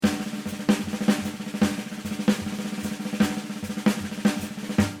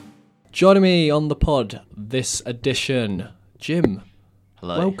Joining me on the pod this edition, Jim.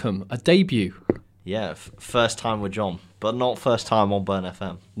 Hello. Welcome. A debut. Yeah, first time with John, but not first time on Burn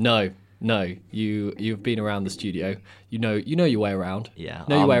FM. No. You've been around the studio. You know your way around. Yeah,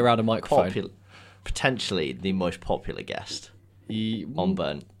 know your way around a microphone. Potentially the most popular guest on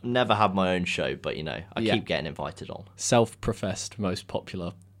Burn. Never had my own show, but I keep getting invited on. Self-professed most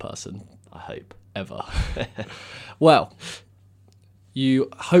popular person. I hope. Ever. Well, you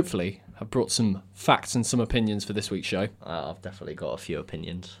hopefully have brought some facts and some opinions for this week's show. I've definitely got a few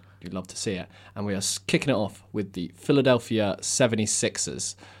opinions. You'd love to see it. And we are kicking it off with the Philadelphia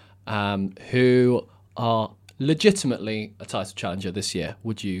 76ers, who are legitimately a title challenger this year.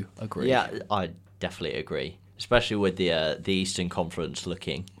 Would you agree? Yeah, I definitely agree. Especially with the Eastern Conference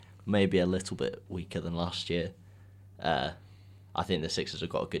looking maybe a little bit weaker than last year. I think the Sixers have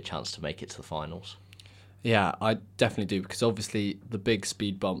got a good chance to make it to the finals. Yeah, I definitely do, because obviously the big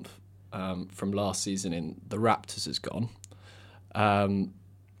speed bump from last season in the Raptors is gone.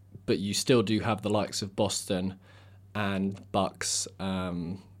 But you still do have the likes of Boston and Bucks,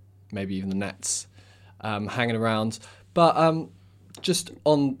 maybe even the Nets hanging around. But just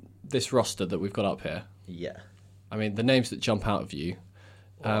on this roster that we've got up here, yeah, I mean, the names that jump out of you,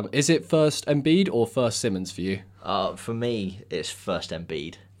 is it first Embiid or first Simmons for you? For me, it's first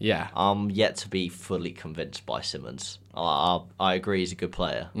Embiid. Yeah. I'm yet to be fully convinced by Simmons. I agree he's a good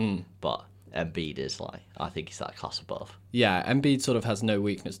player, but Embiid is I think he's that class above. Yeah, Embiid sort of has no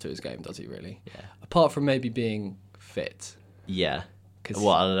weakness to his game, does he really? Yeah. Apart from maybe being fit. Yeah.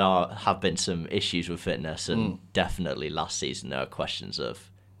 Well, there have been some issues with fitness, and definitely last season there are questions of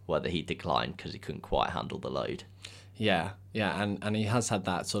whether he declined because he couldn't quite handle the load. Yeah, and he has had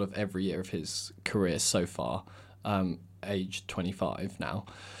that sort of every year of his career so far, age 25 now.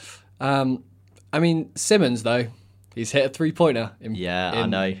 I mean, Simmons, though, he's hit a three-pointer I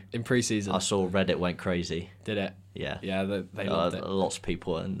know. In pre-season. I saw Reddit went crazy. Did it? Yeah. Yeah, they loved it. Lots of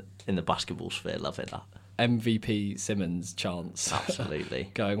people in the basketball sphere love it, that. MVP Simmons chance. Absolutely.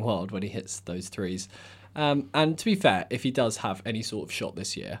 Going wild when he hits those threes. And to be fair, if he does have any sort of shot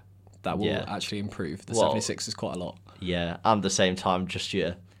this year, that will actually improve the 76ers quite a lot. Yeah, and at the same time, just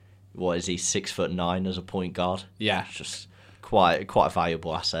what is he, 6'9" as a point guard? Yeah. It's just quite a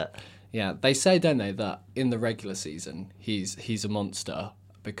valuable asset. Yeah, they say, don't they, that in the regular season he's a monster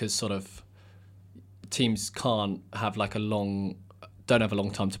because sort of teams don't have a long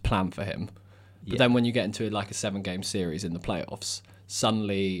time to plan for him. But then when you get into a 7-game series in the playoffs,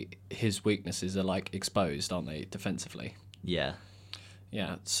 suddenly his weaknesses are exposed, aren't they, defensively? Yeah.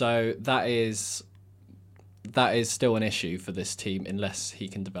 Yeah, so that is still an issue for this team unless he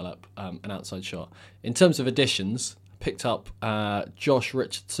can develop an outside shot. In terms of additions, picked up Josh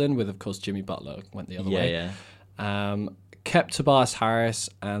Richardson with, of course, Jimmy Butler went the other way. Yeah. Kept Tobias Harris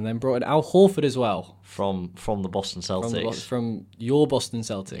and then brought in Al Horford as well. From the Boston Celtics. From your Boston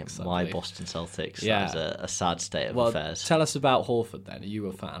Celtics. Yeah, my Boston Celtics. Yeah. That was a sad state of affairs. Tell us about Horford then. Are you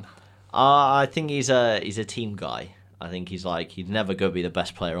a fan? I think he's a team guy. I think he's never going to be the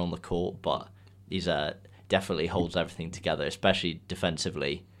best player on the court, but he's definitely holds everything together, especially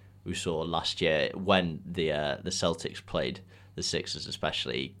defensively. We saw last year when the Celtics played the Sixers,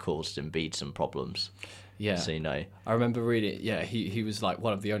 especially caused Embiid some problems. Yeah. So I remember reading. Yeah, he was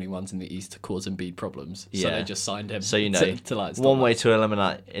one of the only ones in the East to cause Embiid problems. So they just signed him. So to one way to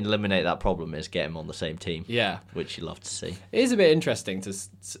eliminate that problem is get him on the same team. Yeah, which you love to see. It is a bit interesting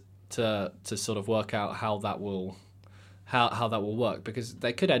to sort of work out how that will work, because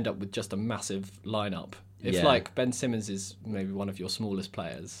they could end up with just a massive lineup. If Ben Simmons is maybe one of your smallest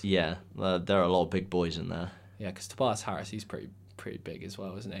players. Yeah, there are a lot of big boys in there. Yeah, because Tobias Harris, he's pretty big as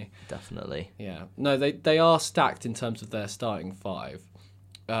well, isn't he? Definitely. Yeah. No, they are stacked in terms of their starting five.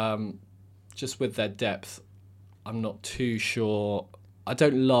 Just with their depth, I'm not too sure. I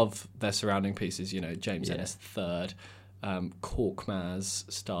don't love their surrounding pieces. James Ennis third.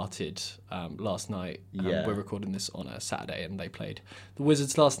 Korkmaz started last night. We're recording this on a Saturday, and they played the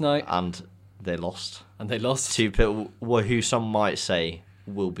Wizards last night. And they lost. To people who some might say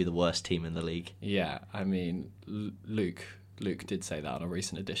will be the worst team in the league. Yeah, I mean, Luke did say that on a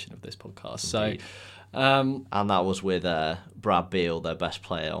recent edition of this podcast. Indeed. So, and that was with Brad Beal, their best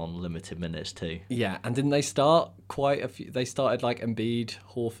player, on limited minutes too. Yeah, and didn't they start quite a few? They started Embiid,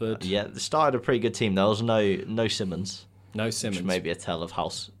 Horford. Yeah, they started a pretty good team. There was no Simmons. No Simmons. Which may be a tell of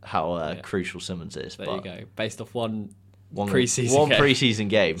how crucial Simmons is. There you go. Based off one preseason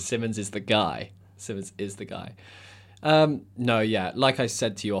game. Simmons is the guy. No, yeah. Like I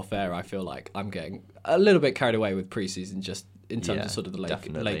said to you off air, I feel like I'm getting a little bit carried away with preseason, just in terms of sort of the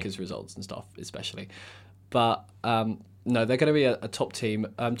Lakers results and stuff, especially. But No, they're going to be a top team.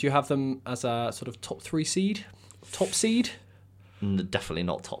 Do you have them as a sort of top 3 seed? Top seed? Definitely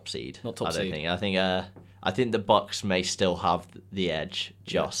not top seed. Not top I don't seed. think. I think the Bucks may still have the edge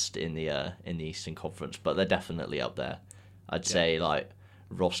just in the Eastern Conference, but they're definitely up there. I'd say like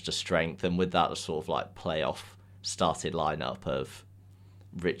roster strength, and with that sort of like playoff started lineup of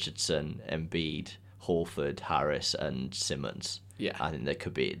Richardson, Embiid, Horford, Harris, and Simmons. Yeah, I think they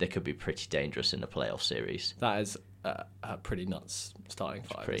could be pretty dangerous in a playoff series. that is a pretty nuts starting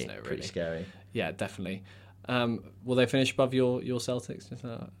five, isn't it? Really? Pretty scary. Yeah, definitely. Will they finish above your Celtics? Just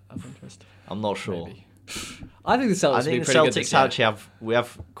out of interest. I'm not sure. Maybe. I think the Celtics. I think the Celtics actually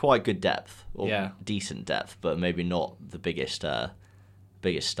have quite good depth, or decent depth, but maybe not the biggest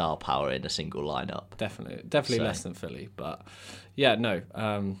star power in a single lineup. Definitely less than Philly, but yeah, no.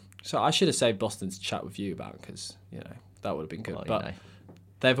 So I should have saved Boston to chat with you about, because that would have been good. Well, but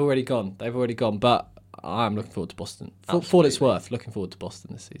they've already gone. But I'm looking forward to Boston. For what it's worth, looking forward to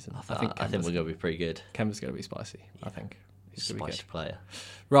Boston this season. I think we're going to be pretty good. Kemba's going to be spicy. Yeah. I think he's a spicy player.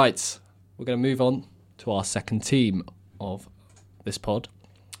 Right, we're going to move on to our second team of this pod.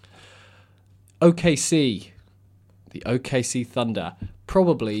 OKC, the OKC Thunder,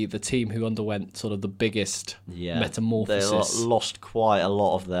 probably the team who underwent sort of the biggest metamorphosis. They lost quite a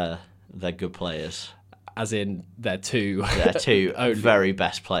lot of their good players. As in their two very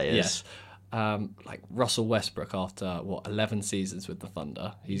best players. Yes. Like Russell Westbrook after 11 seasons with the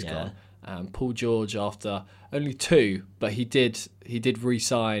Thunder, he's gone. Paul George after only 2, but he did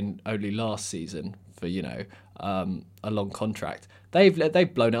re-sign only last season for a long contract. They've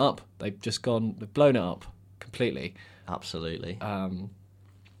blown it up. They've blown it up completely. Absolutely.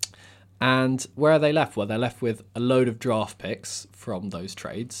 And where are they left? Well, they're left with a load of draft picks from those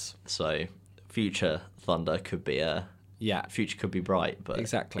trades. So future Thunder could be future could be bright, but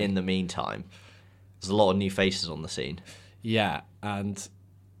exactly. In the meantime, there's a lot of new faces on the scene. Yeah, and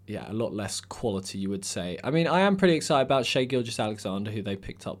a lot less quality, you would say. I mean, I am pretty excited about Shai Gilgeous-Alexander, who they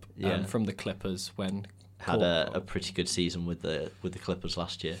picked up from the Clippers when had a pretty good season with the Clippers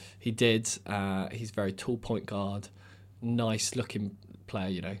last year. He did. He's a very tall point guard, nice looking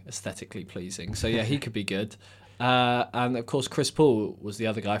player, aesthetically pleasing. So yeah, he could be good. And of course, Chris Paul was the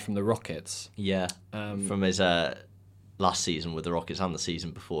other guy from the Rockets. Yeah, from his last season with the Rockets and the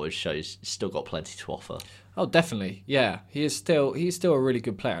season before, it shows he's still got plenty to offer. Oh, definitely. Yeah, he's still a really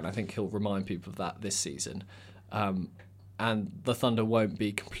good player, and I think he'll remind people of that this season. And the Thunder won't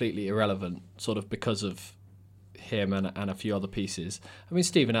be completely irrelevant, sort of because of him and a few other pieces. I mean,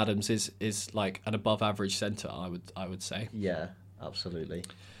 Steven Adams is like an above-average center, I would say. Yeah, absolutely.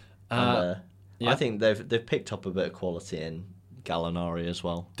 I think they've picked up a bit of quality in Gallinari as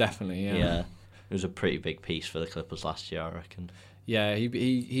well. Definitely, yeah. Yeah, it was a pretty big piece for the Clippers last year, I reckon. Yeah,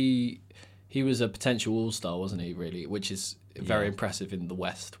 he was a potential all-star, wasn't he? Really, which is very impressive in the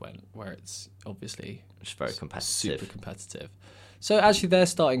West, where it's obviously very competitive, super competitive. So actually, their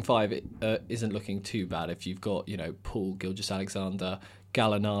starting five isn't looking too bad. If you've got Paul Gilgeous-Alexander,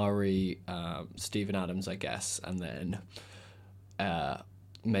 Gallinari, Steven Adams, I guess, and then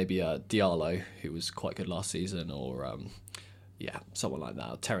maybe Diallo, who was quite good last season, or someone like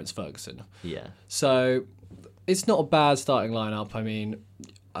that, Terrence Ferguson. Yeah. So it's not a bad starting lineup. I mean,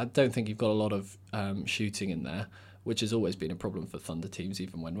 I don't think you've got a lot of shooting in there, which has always been a problem for Thunder teams,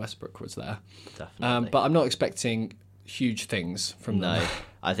 even when Westbrook was there. Definitely. But I'm not expecting huge things from them. No,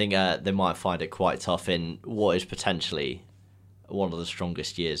 I think they might find it quite tough in what is potentially one of the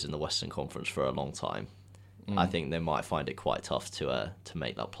strongest years in the Western Conference for a long time. I think they might find it quite tough to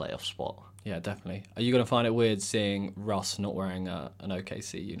make that playoff spot. Yeah, definitely. Are you going to find it weird seeing Russ not wearing an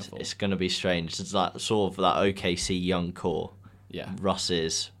OKC uniform? It's going to be strange. It's that sort of that OKC young core. Yeah.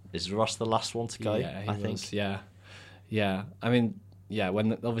 Is Russ the last one to go? Yeah, I think. Yeah. I mean,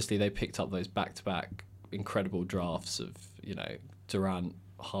 when obviously they picked up those back-to-back incredible drafts of Durant,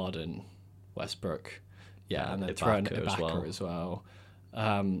 Harden, Westbrook, and then thrown Ibaka as well.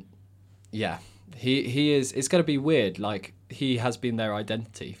 He is. It's going to be weird. Like, he has been their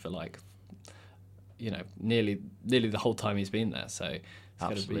identity for nearly the whole time he's been there. So it's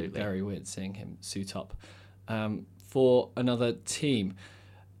going to be very weird seeing him suit up for another team.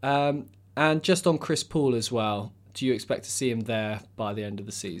 And just on Chris Paul as well, do you expect to see him there by the end of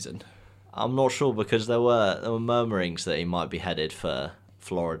the season? I'm not sure, because there were murmurings that he might be headed for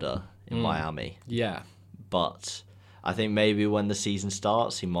Florida in Miami. Yeah. But I think maybe when the season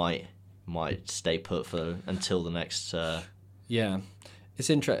starts, he might stay put until the next. It's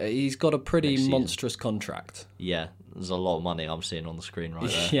interesting. He's got a pretty monstrous contract. Yeah, there's a lot of money I'm seeing on the screen right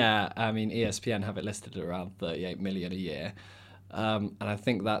there. Yeah, I mean, ESPN have it listed at around $38 million a year, and I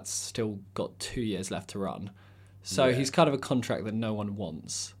think that's still got 2 years left to run. So he's kind of a contract that no one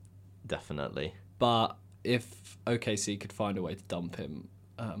wants. Definitely. But if OKC could find a way to dump him,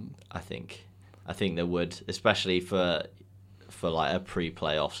 I think they would, especially for like a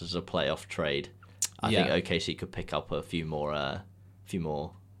pre-playoffs as a playoff trade. I think OKC could pick up a few more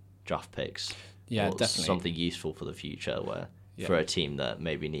draft picks. Yeah, or definitely something useful for the future, for a team that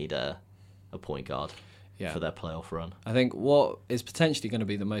maybe need a point guard for their playoff run. I think what is potentially going to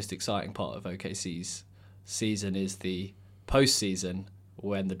be the most exciting part of OKC's season is the postseason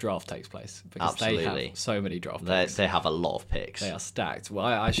when the draft takes place, because they have so many draft picks. They have a lot of picks. They are stacked. Well,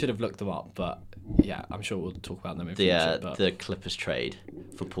 I should have looked them up, but yeah, I'm sure we'll talk about them in future. But the Clippers trade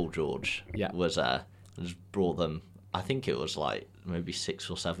for Paul George was brought them. I think it was like maybe 6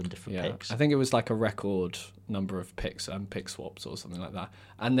 or 7 different picks. I think it was like a record number of picks and pick swaps or something like that.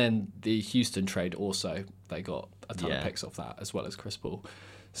 And then the Houston trade also, they got a ton of picks off that, as well as Chris Paul.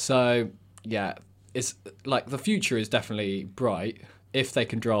 So yeah, it's like the future is definitely bright if they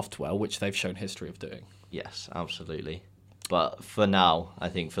can draft well, which they've shown history of doing. Yes, absolutely. But for now, I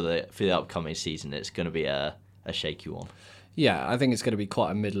think for the upcoming season, it's going to be a shaky one. Yeah, I think it's going to be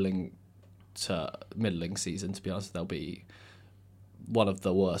quite a middling season. To be honest, they'll be one of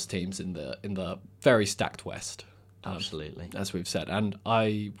the worst teams in the very stacked West. Absolutely, as we've said, and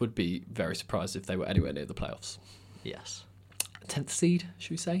I would be very surprised if they were anywhere near the playoffs. Yes. 10th seed,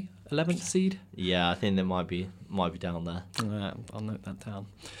 should we say? 11th seed? Yeah, I think they might be down there. I'll note that down.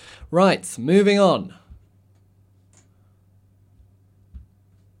 Right, moving on.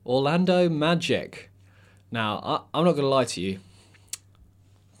 Orlando Magic. Now, I'm not going to lie to you.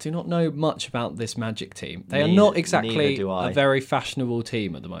 Do not know much about this Magic team. They are not exactly a very fashionable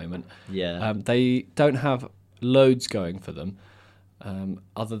team at the moment. Yeah. They don't have loads going for them,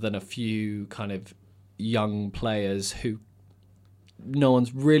 other than a few kind of young players who no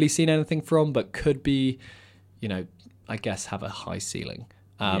one's really seen anything from, but could be, I guess have a high ceiling.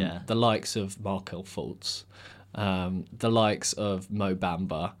 The likes of Markelle Fultz, the likes of Mo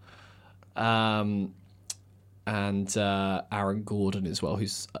Bamba, and Aaron Gordon as well,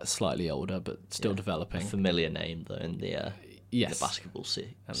 who's slightly older but still developing. A familiar name though in the basketball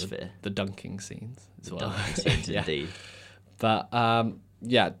sphere. The dunking scenes as well. Dunking scenes indeed. But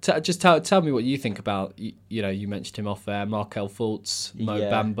just tell me what you think about. You mentioned him off there, Markelle Fultz, Mo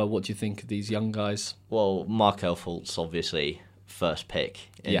Bamba. What do you think of these young guys? Well, Markelle Fultz, obviously first pick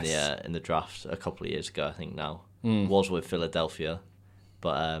in the draft a couple of years ago. I think now was with Philadelphia,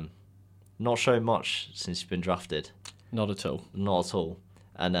 but not showing much since he's been drafted. Not at all.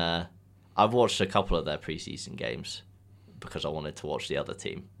 And I've watched a couple of their preseason games because I wanted to watch the other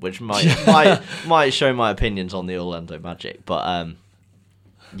team, which might show my opinions on the Orlando Magic. But I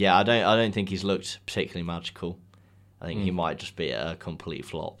don't think he's looked particularly magical. I think he might just be a complete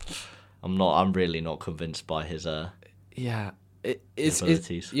flop. I'm really not convinced by his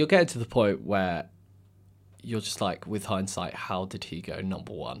abilities. You're getting to the point where you're just like, with hindsight, how did he go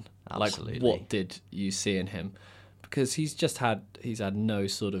number one? Absolutely. Like, what did you see in him? Because he's had no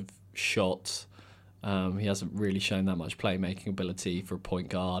sort of shot. He hasn't really shown that much playmaking ability for a point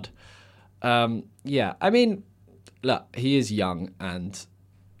guard. I mean, look, he is young, and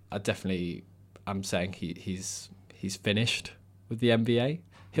I'm saying he's finished with the NBA.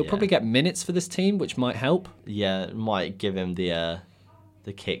 He'll probably get minutes for this team, which might help. Yeah, it might give him the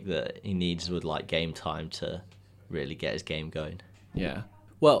kick that he needs with like game time to really get his game going. Yeah.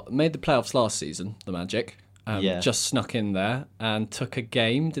 Well, made the playoffs last season, the Magic. Just snuck in there and took a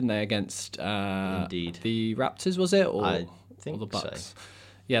game, didn't they, against Indeed. The Raptors, was it? I think or the Bucks? So.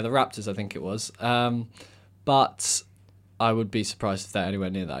 Yeah, the Raptors, I think it was. But I would be surprised if they're anywhere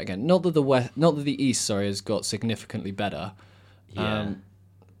near that again. Not that the East, has got significantly better. Yeah.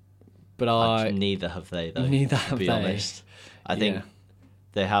 But neither have they, though. Neither have they. To be honest, I think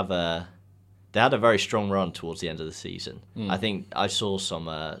they had a very strong run towards the end of the season. I think I saw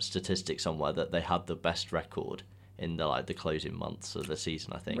some statistics somewhere that they had the best record in the closing months of the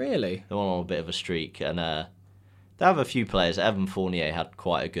season. I think. Really? They went on a bit of a streak, and they have a few players. Evan Fournier had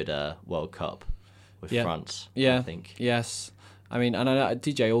quite a good World Cup with France. Yeah, I think. Yes. I mean, and I know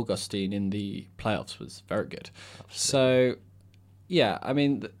DJ Augustine in the playoffs was very good. Absolutely. So, yeah, I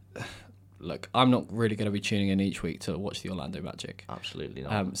mean, look, I'm not really going to be tuning in each week to watch the Orlando Magic. Absolutely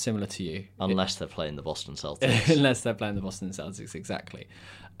not. Similar to you. Unless they're playing the Boston Celtics. Unless they're playing the Boston Celtics, exactly.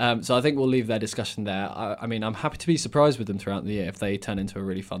 So I think we'll leave their discussion there. I mean, I'm happy to be surprised with them throughout the year if they turn into a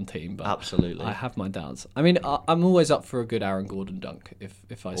really fun team. But absolutely. I have my doubts. I mean, I'm always up for a good Aaron Gordon dunk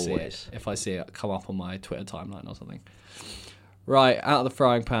if I see it. If I see it come up on my Twitter timeline or something. Right, out of the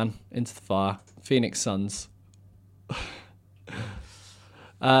frying pan, into the fire. Phoenix Suns.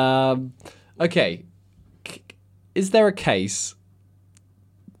 Okay. is there a case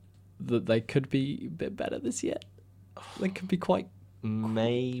that they could be a bit better this year? They could be quite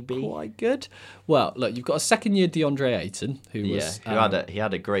good. Well, look, you've got a second-year DeAndre Ayton, who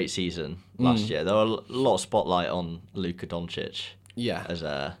had a great season last year. There were a lot of spotlight on Luka Doncic, as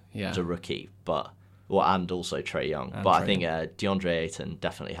a rookie, and also Trae Young. I think DeAndre Ayton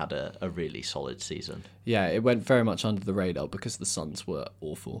definitely had a really solid season. Yeah, it went very much under the radar because the Suns were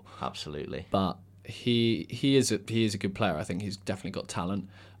awful. Absolutely, but he is a good player. I think he's definitely got talent.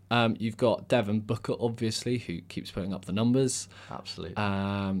 You've got Devin Booker, obviously, who keeps putting up the numbers. Absolutely.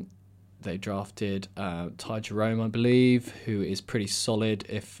 They drafted Ty Jerome, I believe, who is pretty solid,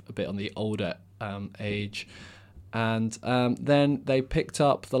 if a bit on the older age. And then they picked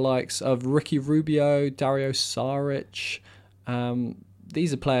up the likes of Ricky Rubio, Dario Saric.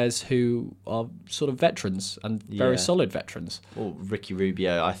 These are players who are sort of veterans and very solid veterans. Well, Ricky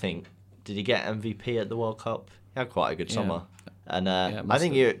Rubio, I think, did he get MVP at the World Cup? He had quite a good summer. And I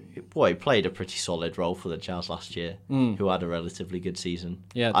think he played a pretty solid role for the Jazz last year, who had a relatively good season.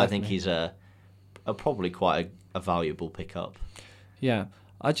 Yeah, definitely. I think he's probably quite a valuable pickup. Yeah,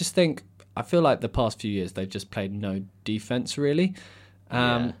 I feel like the past few years they've just played no defense really,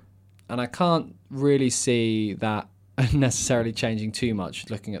 and I can't really see that necessarily changing too much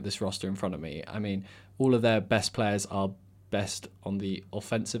looking at this roster in front of me. I mean, all of their best players are best on the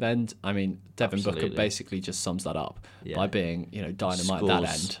offensive end. I mean, Devin Booker basically just sums that up by being, dynamite at that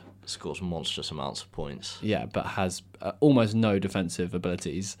end. Scores monstrous amounts of points. Yeah, but has almost no defensive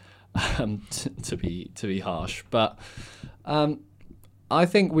abilities, to be harsh. But I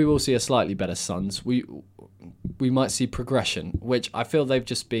think we will see a slightly better Suns. We might see progression, which I feel they've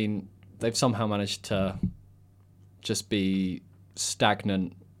somehow managed to just be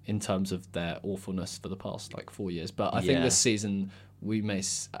stagnant in terms of their awfulness for the past 4 years. But I think this season we may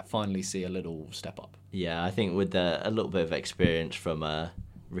finally see a little step up. Yeah, I think with a little bit of experience from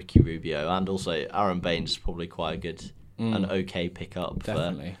Ricky Rubio, and also Aaron Baines is probably quite an okay pickup.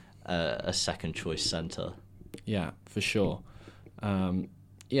 Definitely. For a second choice centre. Yeah, for sure. I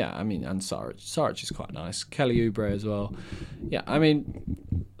mean, and Saric is quite nice. Kelly Oubre as well. Yeah, I mean,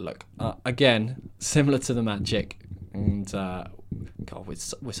 look, again, similar to the Magic, and God, we're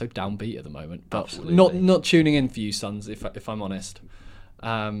so downbeat at the moment. But absolutely. Not tuning in for you, Suns, if I'm honest.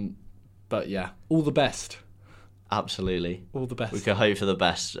 But yeah, all the best. Absolutely. All the best. We can hope for the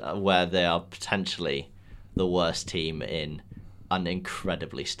best, where they are potentially the worst team in an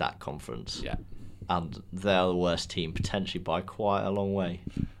incredibly stacked conference. Yeah. And they're the worst team potentially by quite a long way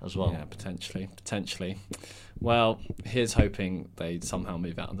as well. Yeah, potentially. Well, here's hoping they somehow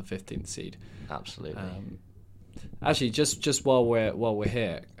move out on the 15th seed. Absolutely. Actually, just while we're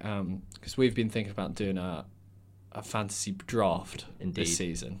here, because we've been thinking about doing a fantasy draft this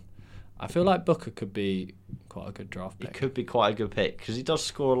season. I feel like Booker could be quite a good draft pick. He could be quite a good pick because he does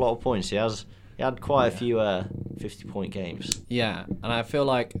score a lot of points. He had quite a few 50-point games. Yeah, and I feel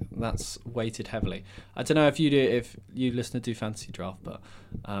like that's weighted heavily. I don't know if you listen to do fantasy draft, but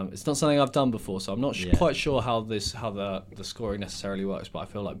it's not something I've done before, so I'm not quite sure how the scoring necessarily works. But I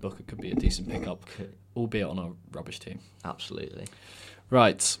feel like Booker could be a decent pickup, albeit on a rubbish team. Absolutely.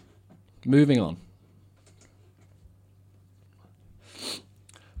 Right, moving on.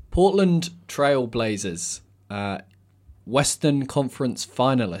 Portland Trail Blazers, Western Conference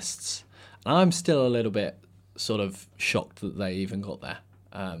finalists. And I'm still a little bit sort of shocked that they even got there,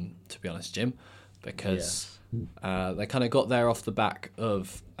 to be honest, Jim, because they kind of got there off the back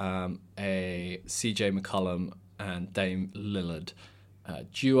of a CJ McCollum and Dame Lillard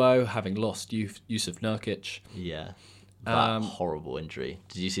duo, having lost Yusuf Nurkic. Yeah, that horrible injury.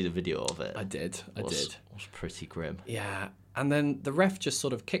 Did you see the video of it? I did. It was pretty grim. Yeah, and then the ref just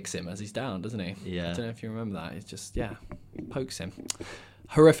sort of kicks him as he's down, doesn't he? Yeah. I don't know if you remember that. It's just, pokes him.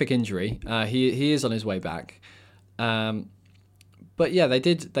 Horrific injury. He is on his way back. But yeah,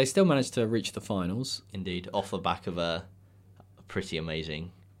 they still managed to reach the finals. Indeed, off the back of a pretty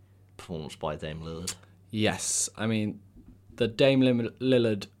amazing performance by Dame Lillard. Yes, I mean, the Dame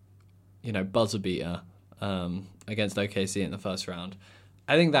Lillard, buzzer beater against OKC in the first round.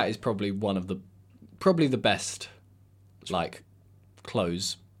 I think that is probably the best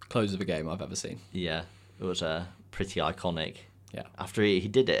close of a game I've ever seen. Yeah, it was pretty iconic. Yeah. After he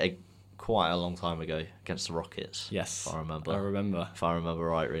did it quite a long time ago against the Rockets. Yes. If I remember. If I remember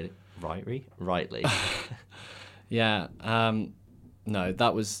rightly. Yeah. No,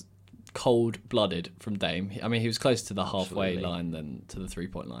 that was cold-blooded from Dame. I mean, he was close to the halfway line than to the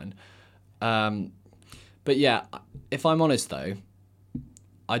three-point line. But yeah, if I'm honest though,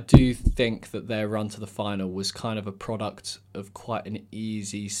 I do think that their run to the final was kind of a product of quite an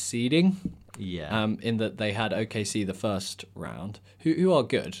easy seeding. Yeah. In that they had OKC the first round, who are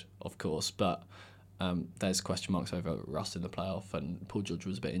good, of course, but there's question marks over Russ in the playoff, and Paul George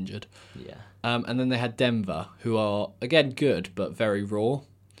was a bit injured. Yeah. And then they had Denver, who are, again, good, but very raw.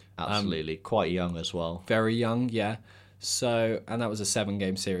 Absolutely. Quite young as well. Very young, yeah. So, and that was a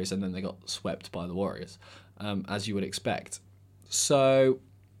 7-game series, and then they got swept by the Warriors, as you would expect. So,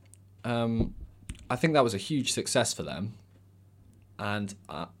 I think that was a huge success for them, and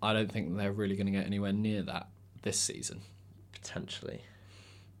I don't think they're really going to get anywhere near that this season. Potentially.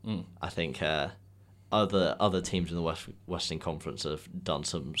 I think other teams in the Western Conference have done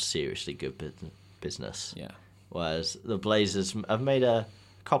some seriously good business. Yeah. Whereas the Blazers have made a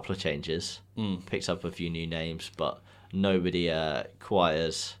couple of changes, picked up a few new names, but nobody quite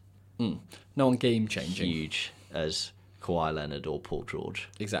as no one game changing huge as Kawhi Leonard or Paul George.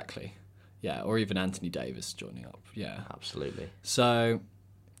 Exactly. Yeah, or even Anthony Davis joining up. Yeah, absolutely. So,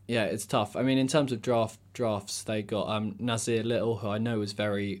 yeah, it's tough. I mean, in terms of drafts, they got Nasir Little, who I know was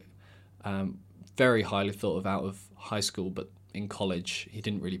very highly thought of out of high school, but in college he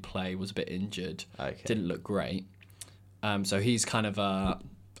didn't really play, was a bit injured, didn't look great. So he's kind of a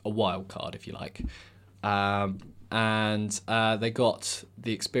wild card, if you like. And they got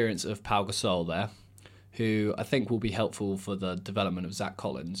the experience of Pau Gasol there, who I think will be helpful for the development of Zach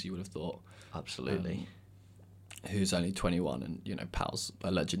Collins, you would have thought. Absolutely. Who's only 21, and, Pau's a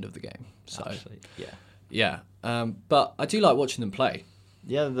legend of the game. So, absolutely. Yeah. But I do like watching them play.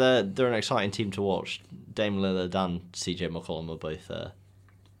 Yeah, they're an exciting team to watch. Dame Lillard and CJ McCollum are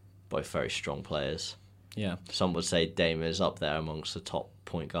both very strong players. Yeah. Some would say Dame is up there amongst the top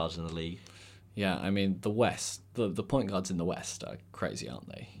point guards in the league. Yeah, I mean, the West, the point guards in the West are crazy, aren't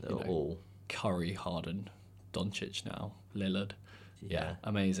they? They're all... Curry, Harden, Doncic now, Lillard. Yeah,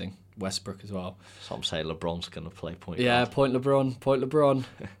 amazing. Westbrook as well. Some say LeBron's going to play point guard. Yeah, point LeBron.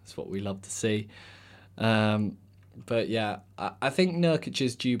 That's what we love to see. But yeah, I think Nurkic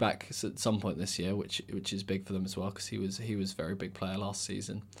is due back at some point this year, which is big for them as well, because he was a very big player last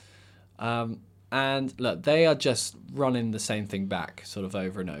season. And look, they are just running the same thing back, sort of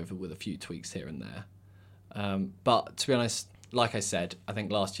over and over, with a few tweaks here and there. But to be honest, like I said, I think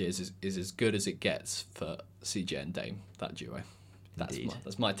last year is as good as it gets for CJ and Dame, that duo.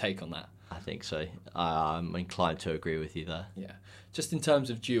 That's my take on that. I think so. I'm inclined to agree with you there. Yeah, just in terms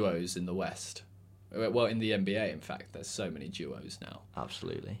of duos in the West. Well, in the NBA, in fact, there's so many duos now.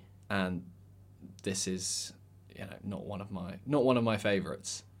 Absolutely. And this is, not one of my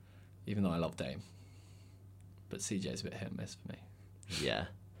favourites, even though I love Dame. But CJ's a bit hit and miss for me. Yeah,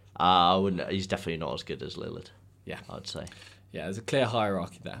 I wouldn't. He's definitely not as good as Lillard. Yeah, I'd say. Yeah, there's a clear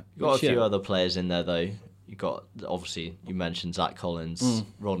hierarchy there. You've got a few other players in there though. You got, obviously, you mentioned Zach Collins.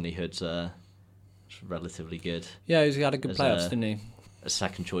 Rodney Hood's relatively good. Yeah, he had a good playoffs, didn't he? A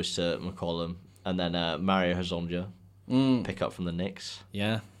second choice to McCollum. And then Mario Hezonja, pick up from the Knicks.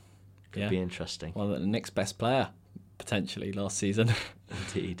 Yeah. Could be interesting. Well, the Knicks' best player, potentially, last season.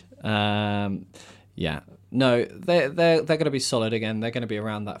 Indeed. Yeah. No, they're going to be solid again. They're going to be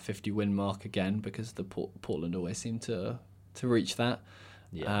around that 50-win mark again, because the Portland always seem to reach that.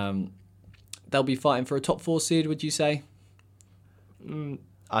 Yeah. They'll be fighting for a top 4 seed, would you say?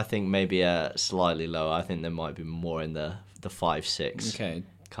 I think maybe slightly lower. I think they might be more in the 5-6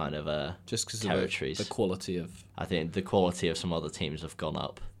 kind of just because territories. Of the quality of... I think the quality of some other teams have gone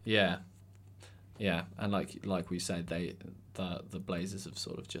up. Yeah. Yeah, and like we said, the Blazers have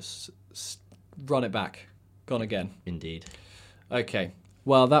sort of just run it back, gone again. Indeed. Okay,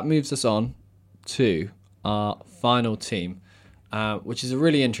 well, that moves us on to our final team, which is a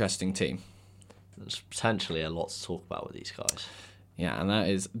really interesting team. There's potentially a lot to talk about with these guys. Yeah, and that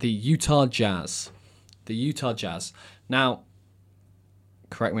is the Utah Jazz. The Utah Jazz. Now,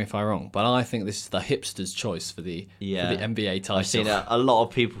 correct me if I'm wrong, but I think this is the hipster's choice for the NBA title. I've seen a lot of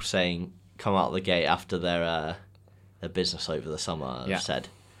people saying, come out the gate after their business over the summer, have said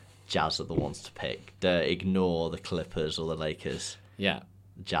Jazz are the ones to pick. Ignore the Clippers or the Lakers. Yeah.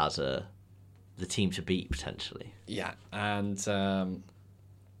 Jazz are the team to beat, potentially. Yeah, and I'm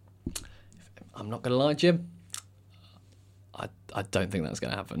not going to lie, Jim, I don't think that's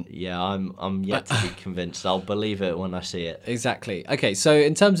going to happen. Yeah, I'm yet to be convinced. I'll believe it when I see it. Exactly. Okay, so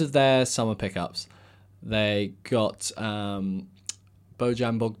in terms of their summer pickups, they got Bojan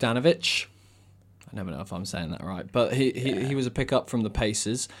Bogdanovic. I never know if I'm saying that right, but he was a pickup from the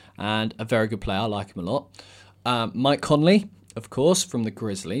Pacers and a very good player. I like him a lot. Mike Conley, of course, from the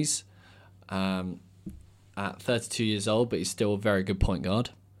Grizzlies, at 32 years old, but he's still a very good point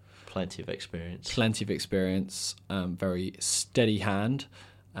guard. Plenty of experience. Very steady hand.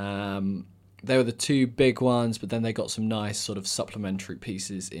 they were the two big ones, but then they got some nice sort of supplementary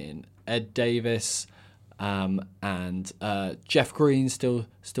pieces in Ed Davis and Jeff Green still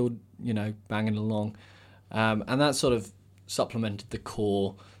banging along, and that sort of supplemented the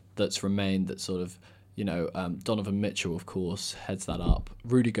core that's remained. That sort of Donovan Mitchell, of course, heads that up.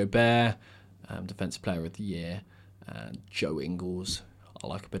 Rudy Gobert, Defensive Player of the Year, and Joe Ingles. I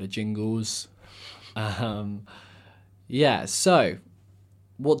like a bit of jingles. So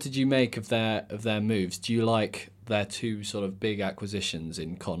what did you make of their moves? Do you like their two sort of big acquisitions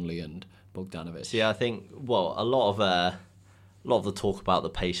in Conley and Bogdanovic? Yeah, I think a lot of the talk about the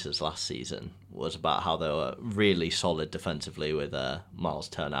Pacers last season was about how they were really solid defensively with Miles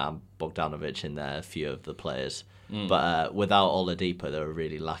Turner and Bogdanovic in there, a few of the players. But without Oladipo, they were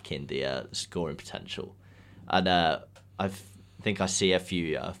really lacking the scoring potential. And I think I see a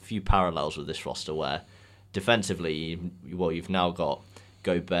few parallels with this roster where defensively, you've now got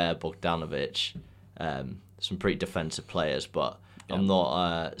Gobert, Bogdanovic, some pretty defensive players, but I'm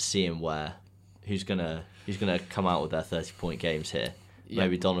not seeing who's gonna come out with their 30-point games here.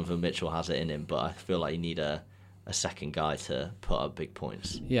 Maybe Donovan Mitchell has it in him, but I feel like you need a second guy to put up big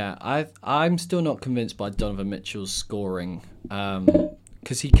points. Yeah, I'm still not convinced by Donovan Mitchell's scoring,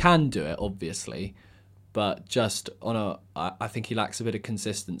 because he can do it, obviously, but just I think he lacks a bit of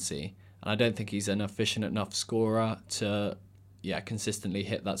consistency, and I don't think he's an efficient enough scorer to consistently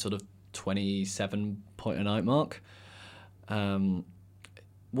hit that sort of 27-point-a-night mark.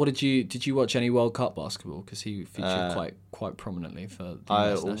 What did you watch any World Cup basketball? Because he featured quite prominently for the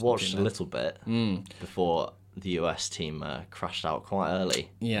US national watched team a little bit before the US team crashed out quite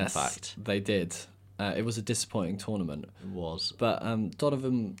early. Yes, in fact, they did. It was a disappointing tournament. It was. But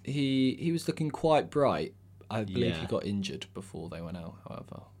Donovan, he was looking quite bright. I believe he got injured before they went out,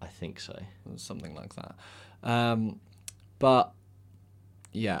 however. I think so. Something like that. But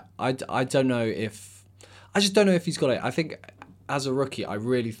yeah, I don't know if... I just don't know if he's got it. I think as a rookie, I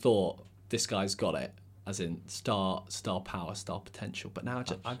really thought this guy's got it, as in star power, star potential. But now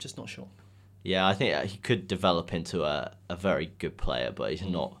I'm just not sure. Yeah, I think he could develop into a very good player, but he's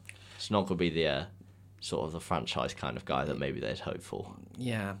not. It's not going to be the sort of the franchise kind of guy that maybe they'd hope for.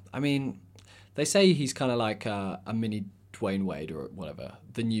 Yeah, I mean, they say he's kind of like a mini Dwayne Wade or whatever.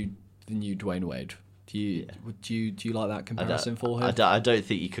 The new Dwayne Wade. Do you like that comparison for him? I don't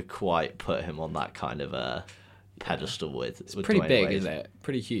think you could quite put him on that kind of a pedestal with. It's pretty Dwayne big, Wade. isn't it?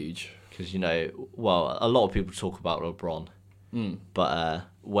 Pretty huge. Because a lot of people talk about LeBron, but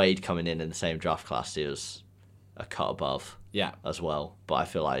Wade coming in the same draft class, he was a cut above. Yeah, as well. But I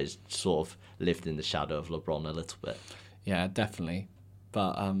feel like he's sort of lived in the shadow of LeBron a little bit. Yeah, definitely.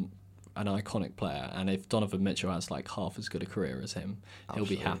 But an iconic player, and if Donovan Mitchell has like half as good a career as him,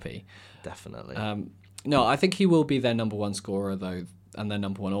 Absolutely. He'll be happy. Definitely. No, I think he will be their number one scorer though, and their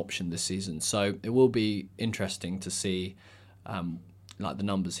number one option this season. So it will be interesting to see, like the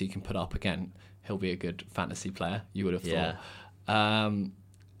numbers he can put up. Again, he'll be a good fantasy player. You would have thought. And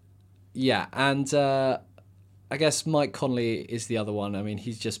I guess Mike Conley is the other one. I mean,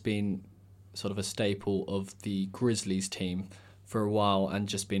 he's just been sort of a staple of the Grizzlies team for a while and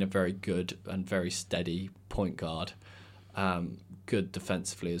just been a very good and very steady point guard. Good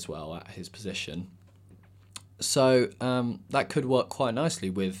defensively as well at his position. So that could work quite nicely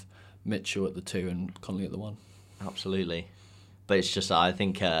with Mitchell at the 2 and Conley at the 1. Absolutely. But it's just, I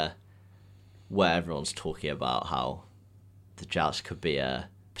think, where everyone's talking about how the Jazz could be a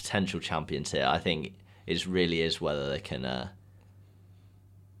potential champions here, I think it really is whether they can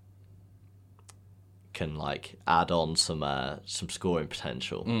like add on some scoring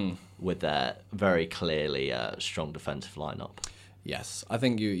potential with their very clearly strong defensive lineup. Yes, I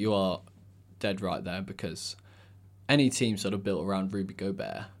think you are dead right there, because any team sort of built around Rudy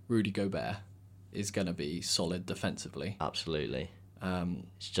Gobert is going to be solid defensively. Absolutely.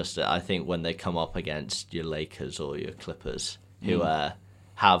 It's just that I think when they come up against your Lakers or your Clippers, who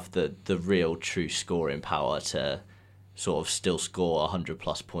have the real true scoring power to sort of still score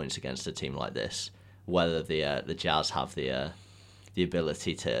 100+ points against a team like this, whether the Jazz have the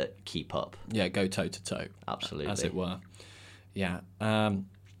ability to keep up. Yeah, go toe to toe. Absolutely. As it were. Yeah. No,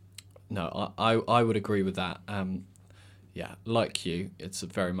 I would agree with that. Like you, it's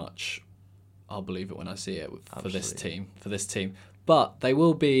very much, I'll believe it when I see it for this team. But they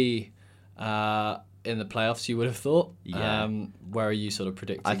will be in the playoffs, you would have thought. Yeah. Where are you sort of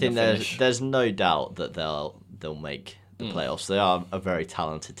predicting? I think there's no doubt that they'll make the playoffs. They are a very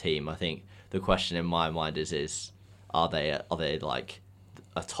talented team. I think the question in my mind is are they like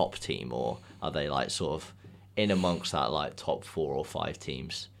a top team, or are they like sort of in amongst that like top 4 or 5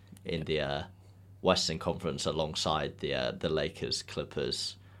 teams in the Western Conference alongside the Lakers,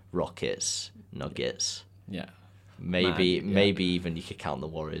 Clippers, Rockets, Nuggets. Yeah. Maybe Man, yeah. maybe even you could count the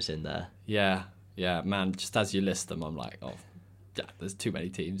Warriors in there. Yeah, man. Just as you list them, I'm like, oh, yeah, there's too many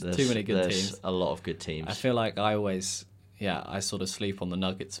teams. Too many good teams. There's a lot of good teams. I feel like I sort of sleep on the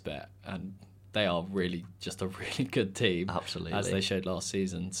Nuggets a bit, and they are really just a really good team. Absolutely. As they showed last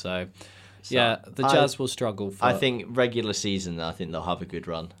season. So yeah, the Jazz will struggle. I think regular season, I think they'll have a good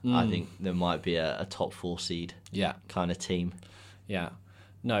run. I think there might be a top 4 seed kind of team. Yeah.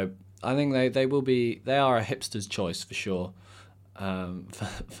 No, I think they will be. They are a hipster's choice for sure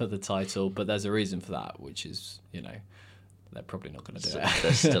for the title, but there's a reason for that, which is, they're probably not going to do it.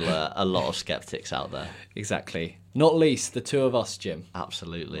 There's still a lot of skeptics out there. Exactly. Not least the two of us, Jim.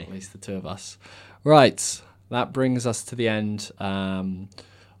 Absolutely. Not least the two of us. Right. That brings us to the end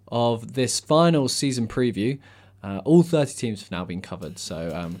of this final season preview. All 30 teams have now been covered,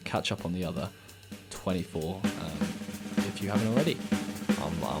 so catch up on the other 24 if you haven't already.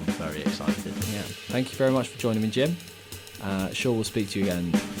 I'm very excited. Yeah. Thank you very much for joining me, Jim. Sure we'll speak to you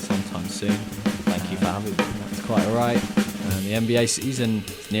again sometime soon. Thank you for having me. That's quite all right. The NBA season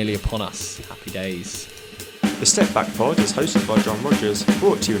is nearly upon us. Happy days. The Step Back Pod is hosted by John Rogers,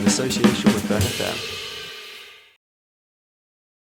 brought to you in association with Burn FM.